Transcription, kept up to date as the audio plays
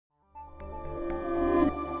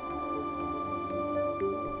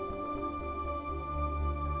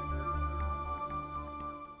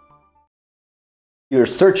You're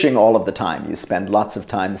searching all of the time. You spend lots of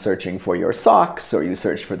time searching for your socks, or you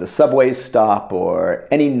search for the subway stop, or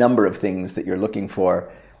any number of things that you're looking for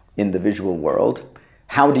in the visual world.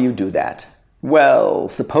 How do you do that? Well,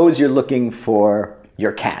 suppose you're looking for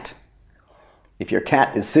your cat. If your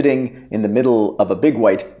cat is sitting in the middle of a big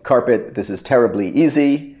white carpet, this is terribly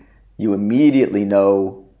easy. You immediately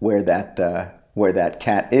know where that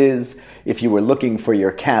cat is. If you were looking for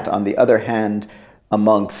your cat, on the other hand,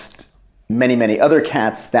 amongst many, many other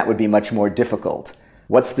cats, that would be much more difficult.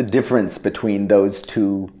 What's the difference between those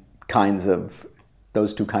two kinds of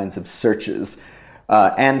searches?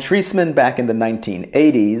 Anne Treisman, back in the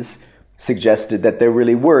 1980s, suggested that there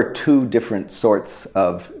really were two different sorts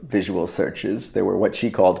of visual searches. There were what she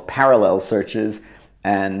called parallel searches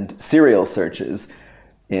and serial searches.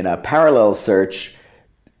 In a parallel search,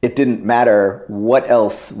 it didn't matter what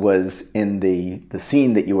else was in the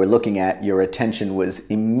scene that you were looking at. Your attention was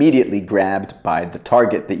immediately grabbed by the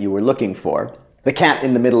target that you were looking for. The cat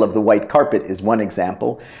in the middle of the white carpet is one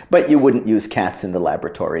example, but you wouldn't use cats in the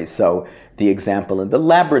laboratory. So the example in the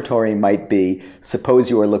laboratory might be, suppose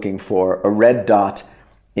you are looking for a red dot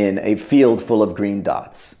in a field full of green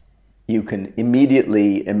dots. You can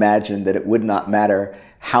immediately imagine that it would not matter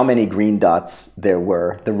how many green dots there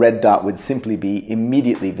were. The red dot would simply be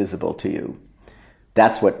immediately visible to you.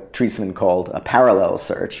 That's what Treisman called a parallel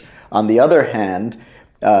search. On the other hand,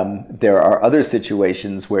 there are other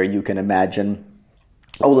situations where you can imagine,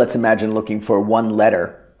 let's imagine looking for one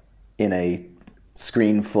letter in a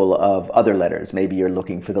screen full of other letters. Maybe you're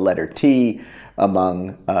looking for the letter T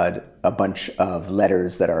among a bunch of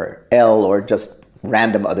letters that are L or just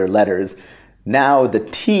random other letters. Now the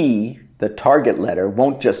T, the target letter,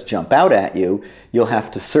 won't just jump out at you. You'll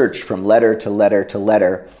have to search from letter to letter to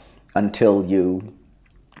letter until you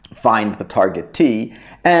find the target T.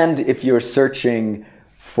 And if you're searching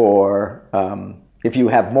for, if you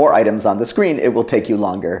have more items on the screen, it will take you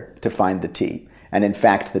longer to find the T. And in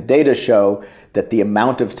fact, the data show that the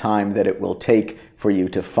amount of time that it will take for you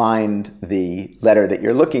to find the letter that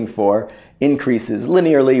you're looking for increases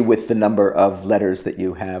linearly with the number of letters that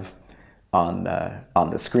you have on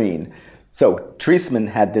the screen. So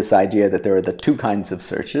Treisman had this idea that there are the two kinds of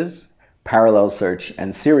searches, parallel search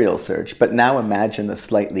and serial search. But now imagine a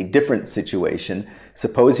slightly different situation.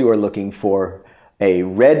 Suppose you are looking for a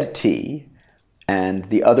red T and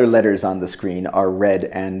the other letters on the screen are red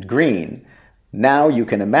and green. Now you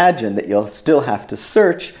can imagine that you'll still have to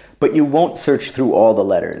search, but you won't search through all the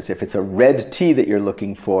letters. If it's a red T that you're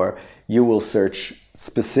looking for, you will search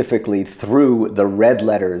specifically through the red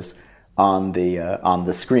letters on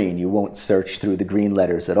the screen. You won't search through the green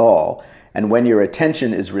letters at all. And when your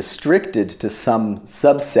attention is restricted to some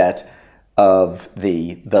subset of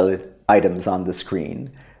the items on the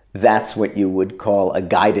screen, that's what you would call a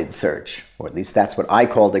guided search, or at least that's what I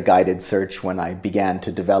called a guided search when I began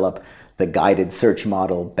to develop the guided search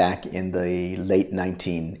model back in the late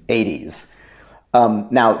 1980s.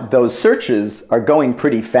 Now, those searches are going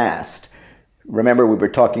pretty fast. Remember, we were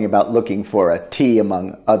talking about looking for a T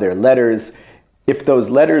among other letters. If those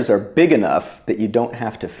letters are big enough that you don't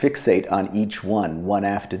have to fixate on each one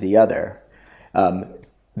after the other,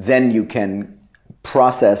 then you can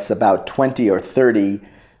process about 20 or 30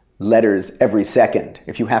 letters every second.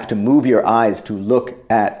 If you have to move your eyes to look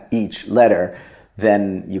at each letter,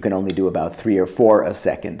 then you can only do about 3 or 4 a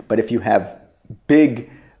second. But if you have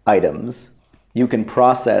big items, you can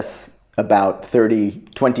process about 20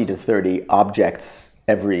 to 30 objects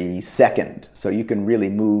every second. So you can really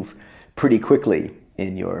move pretty quickly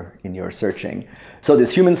in your searching. So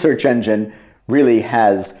this human search engine really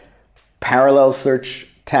has parallel search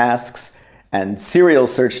tasks and serial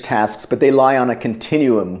search tasks, but they lie on a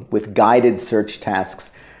continuum with guided search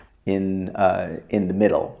tasks in the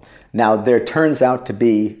middle. Now, there turns out to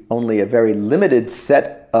be only a very limited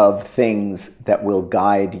set of things that will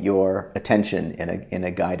guide your attention in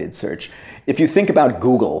a guided search. If you think about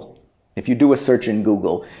Google, if you do a search in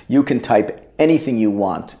Google, you can type anything you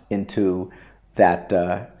want into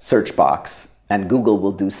that search box, and Google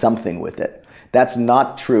will do something with it. That's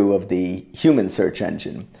not true of the human search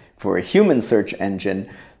engine. For a human search engine,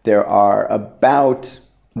 there are about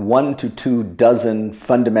 1 to 2 dozen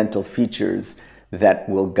fundamental features that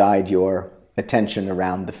will guide your attention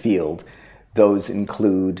around the field. Those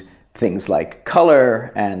include things like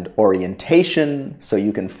color and orientation, so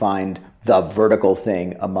you can find the vertical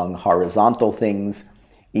thing among horizontal things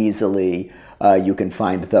easily. You can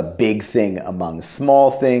find the big thing among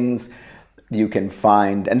small things. You can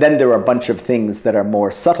find, and then there are a bunch of things that are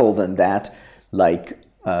more subtle than that, like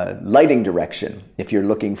lighting direction. If you're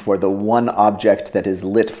looking for the one object that is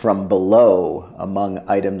lit from below among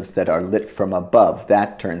items that are lit from above,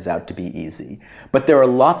 that turns out to be easy. But there are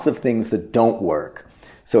lots of things that don't work.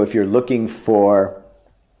 So if you're looking for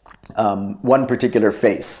one particular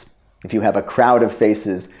face, if you have a crowd of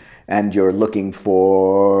faces and you're looking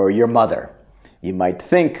for your mother, you might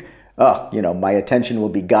think, oh, my attention will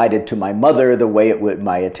be guided to my mother the way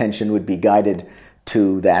my attention would be guided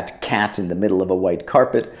to that cat in the middle of a white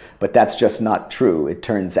carpet, but that's just not true. It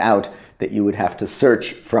turns out that you would have to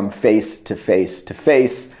search from face to face to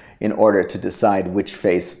face in order to decide which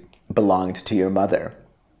face belonged to your mother.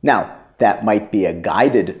 Now, that might be a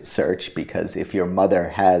guided search, because if your mother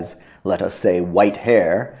has, let us say, white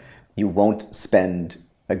hair, you won't spend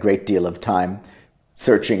a great deal of time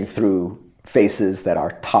searching through faces that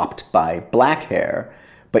are topped by black hair,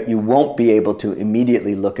 but you won't be able to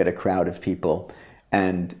immediately look at a crowd of people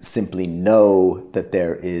and simply know that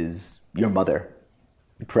there is your mother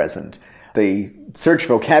present. The search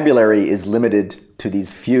vocabulary is limited to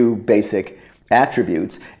these few basic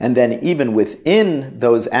attributes, and then even within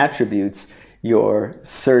those attributes, your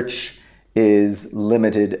search is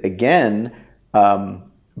limited again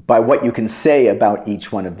by what you can say about each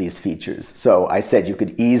one of these features. So I said you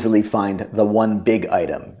could easily find the one big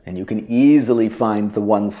item, and you can easily find the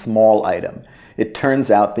one small item. It turns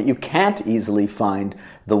out that you can't easily find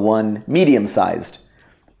the one medium-sized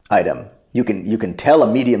item. You can tell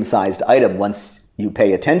a medium-sized item once you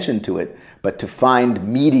pay attention to it, but to find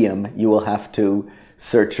medium, you will have to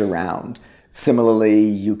search around. Similarly,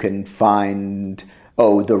 you can find,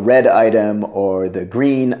 the red item or the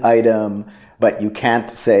green item, but you can't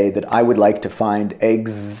say that I would like to find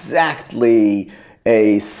exactly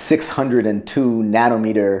a 602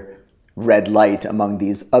 nanometer red light among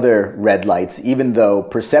these other red lights. Even though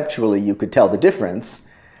perceptually you could tell the difference,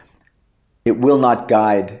 it will not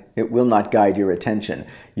guide your attention.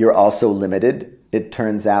 You're also limited, it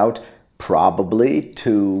turns out, probably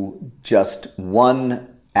to just one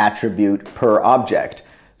attribute per object.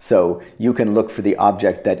 So you can look for the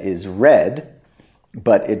object that is red,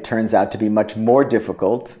 but it turns out to be much more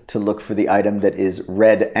difficult to look for the item that is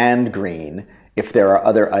red and green if there are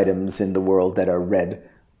other items in the world that are red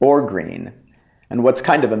or green. And what's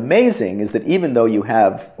kind of amazing is that even though you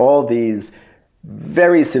have all these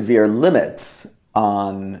very severe limits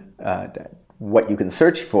on what you can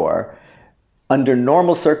search for, under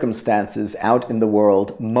normal circumstances out in the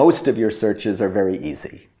world, most of your searches are very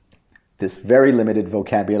easy. This very limited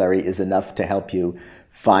vocabulary is enough to help you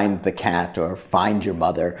find the cat or find your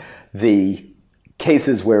mother. The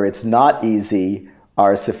cases where it's not easy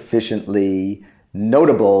are sufficiently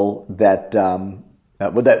notable that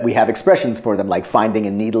that we have expressions for them, like finding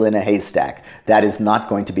a needle in a haystack. That is not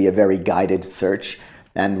going to be a very guided search,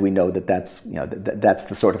 and we know that that's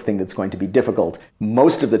the sort of thing that's going to be difficult.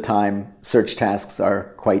 Most of the time, search tasks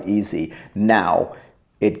are quite easy. Now,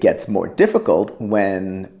 it gets more difficult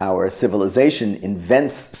when our civilization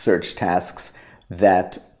invents search tasks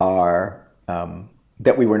that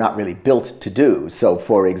we were not really built to do. So,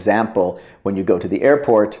 for example, when you go to the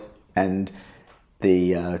airport and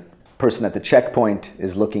the person at the checkpoint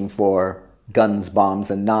is looking for guns, bombs,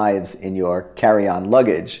 and knives in your carry-on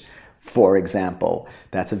luggage, for example,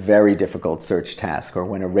 that's a very difficult search task. Or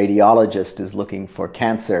when a radiologist is looking for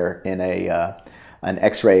cancer in an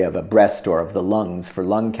X-ray of a breast or of the lungs for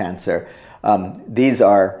lung cancer, these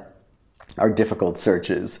are difficult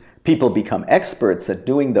searches. People become experts at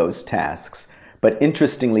doing those tasks, but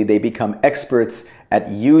interestingly, they become experts at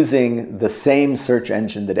using the same search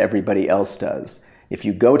engine that everybody else does. If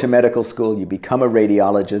you go to medical school, you become a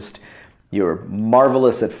radiologist, you're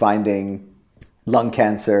marvelous at finding lung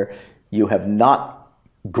cancer. You have not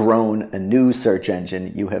grown a new search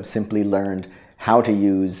engine. You have simply learned how to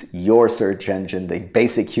use your search engine, the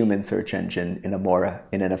basic human search engine,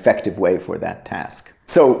 in an effective way for that task.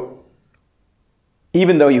 So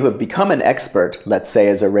even though you have become an expert, let's say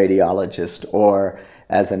as a radiologist or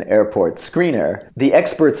as an airport screener, the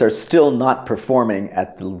experts are still not performing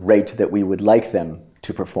at the rate that we would like them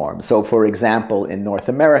to perform. So for example, in North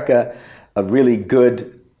America, a really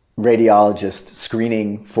good radiologist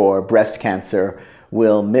screening for breast cancer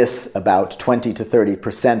will miss about 20 to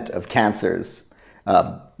 30% of cancers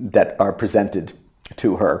that are presented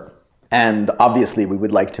to her. And obviously we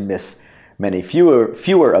would like to miss many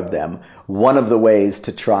fewer of them. One of the ways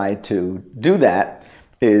to try to do that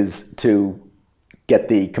is to get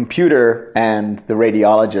the computer and the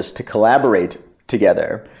radiologist to collaborate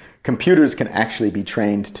together. Computers can actually be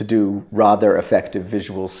trained to do rather effective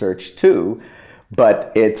visual search too,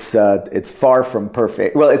 but it's far from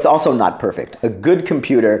perfect. Well, it's also not perfect. A good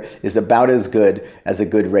computer is about as good as a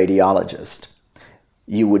good radiologist.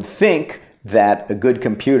 You would think that a good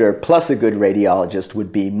computer plus a good radiologist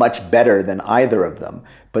would be much better than either of them,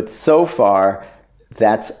 but so far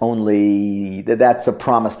that's a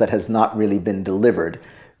promise that has not really been delivered.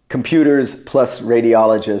 Computers plus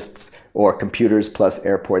radiologists, or computers plus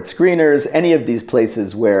airport screeners, any of these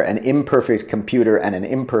places where an imperfect computer and an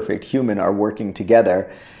imperfect human are working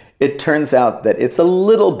together, it turns out that it's a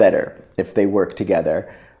little better if they work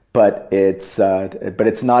together, but it's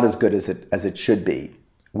not as good as it should be.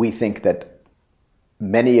 We think that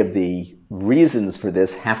many of the reasons for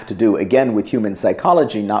this have to do, again, with human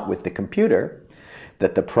psychology, not with the computer,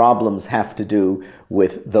 that the problems have to do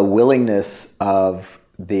with the willingness of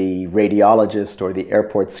the radiologist or the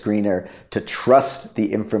airport screener to trust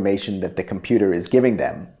the information that the computer is giving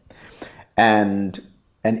them. And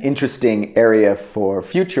an interesting area for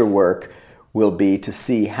future work will be to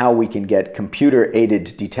see how we can get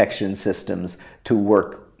computer-aided detection systems to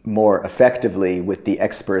work more effectively with the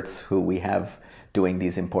experts who we have doing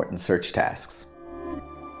these important search tasks.